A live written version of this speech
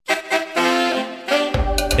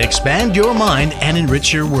Expand your mind and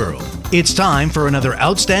enrich your world. It's time for another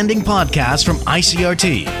outstanding podcast from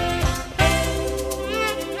ICRT.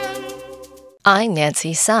 I'm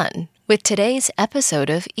Nancy Sun with today's episode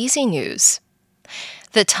of Easy News.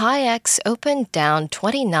 The TAIEX opened down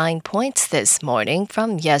 29 points this morning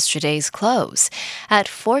from yesterday's close at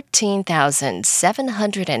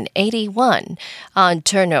 14,781 on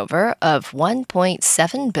turnover of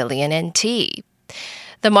 1.7 billion NT.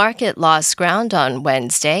 The market lost ground on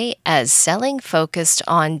Wednesday as selling focused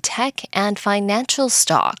on tech and financial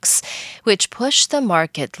stocks, which pushed the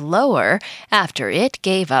market lower after it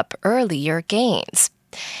gave up earlier gains.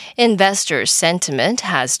 Investor sentiment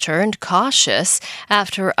has turned cautious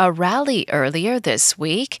after a rally earlier this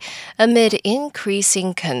week amid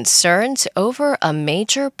increasing concerns over a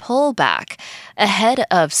major pullback ahead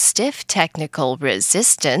of stiff technical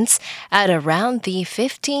resistance at around the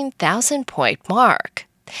 15,000-point mark.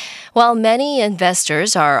 While many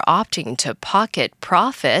investors are opting to pocket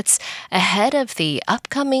profits ahead of the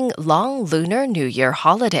upcoming long Lunar New Year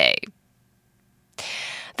holiday.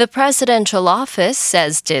 The presidential office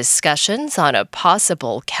says discussions on a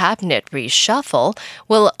possible cabinet reshuffle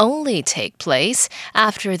will only take place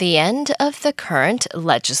after the end of the current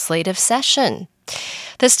legislative session.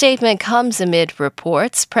 The statement comes amid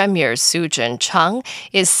reports Premier Su Jin-chung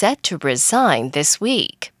is set to resign this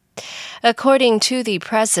week. According to the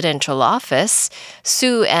presidential office,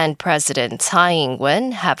 Su and President Tsai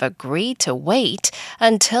Ing-wen have agreed to wait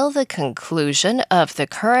until the conclusion of the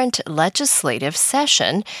current legislative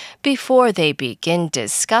session before they begin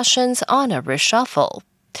discussions on a reshuffle.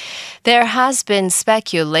 There has been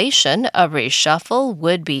speculation a reshuffle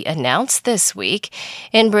would be announced this week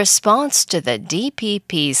in response to the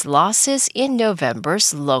DPP's losses in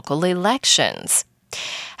November's local elections.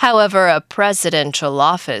 However, a presidential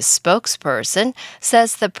office spokesperson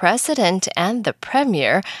says the president and the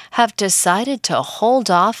premier have decided to hold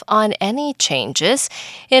off on any changes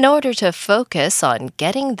in order to focus on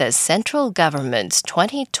getting the central government's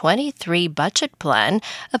 2023 budget plan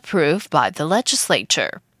approved by the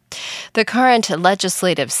legislature. The current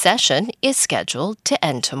legislative session is scheduled to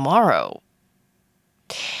end tomorrow.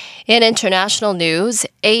 In international news,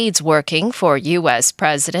 aides working for U.S.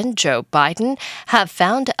 President Joe Biden have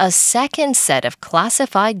found a second set of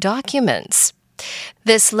classified documents.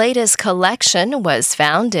 This latest collection was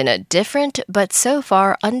found in a different but so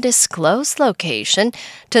far undisclosed location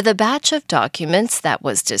to the batch of documents that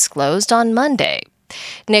was disclosed on Monday.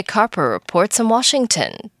 Nick Harper reports in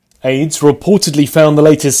Washington. Aides reportedly found the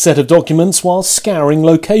latest set of documents while scouring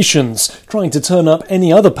locations, trying to turn up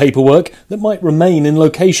any other paperwork that might remain in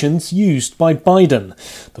locations used by Biden.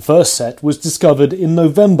 The first set was discovered in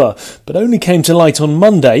November, but only came to light on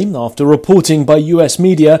Monday after reporting by US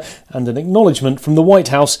media and an acknowledgement from the White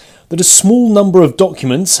House that a small number of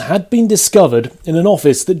documents had been discovered in an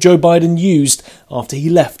office that Joe Biden used after he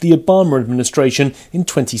left the Obama administration in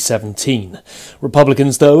 2017.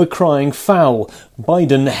 Republicans, though, are crying foul.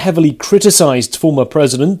 Biden heavily criticised former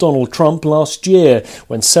President Donald Trump last year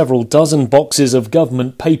when several dozen boxes of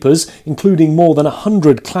government papers, including more than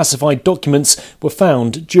 100 classified documents, were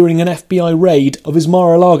found during an FBI raid of his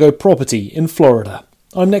Mar-a-Lago property in Florida.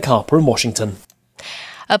 I'm Nick Harper in Washington.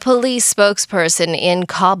 A police spokesperson in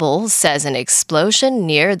Kabul says an explosion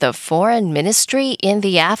near the foreign ministry in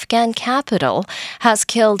the Afghan capital has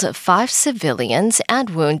killed 5 civilians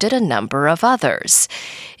and wounded a number of others.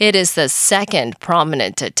 It is the second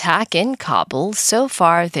prominent attack in Kabul so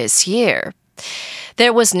far this year.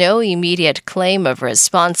 There was no immediate claim of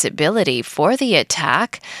responsibility for the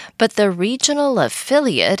attack, but the regional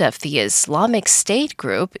affiliate of the Islamic State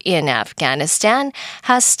group in Afghanistan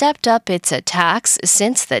has stepped up its attacks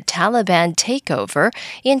since the Taliban takeover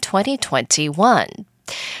in 2021.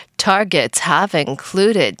 Targets have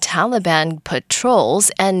included Taliban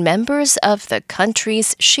patrols and members of the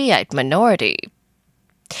country's Shiite minority.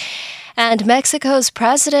 And Mexico's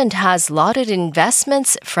president has lauded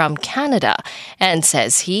investments from Canada and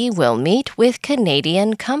says he will meet with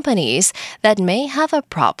Canadian companies that may have a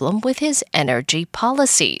problem with his energy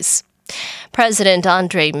policies. President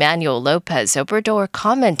Andrés Manuel López Obrador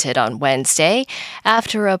commented on Wednesday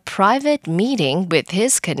after a private meeting with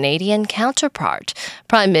his Canadian counterpart,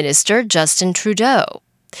 Prime Minister Justin Trudeau.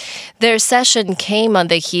 Their session came on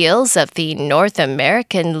the heels of the North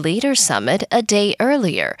American Leader Summit a day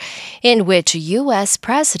earlier, in which U.S.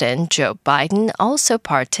 President Joe Biden also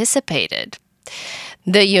participated.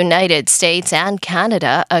 The United States and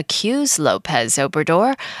Canada accuse López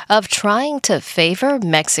Obrador of trying to favor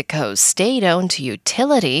Mexico's state-owned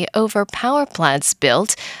utility over power plants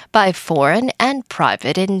built by foreign and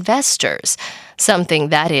private investors, something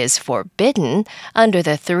that is forbidden under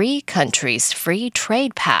the three countries' free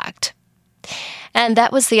trade pact. And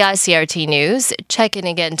that was the ICRT News. Check in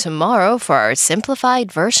again tomorrow for our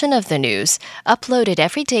simplified version of the news, uploaded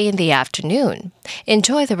every day in the afternoon.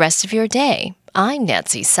 Enjoy the rest of your day. I'm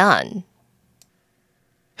Nancy Sun.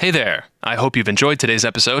 Hey there. I hope you've enjoyed today's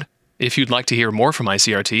episode. If you'd like to hear more from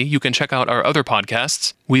ICRT, you can check out our other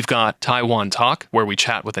podcasts. We've got Taiwan Talk, where we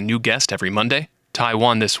chat with a new guest every Monday,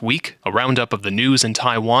 Taiwan This Week, a roundup of the news in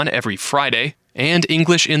Taiwan every Friday, and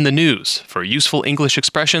English in the News, for useful English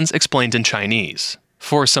expressions explained in Chinese.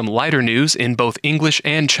 For some lighter news in both English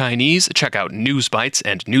and Chinese, check out News Bites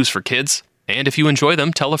and News for Kids. And if you enjoy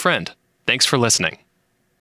them, tell a friend. Thanks for listening.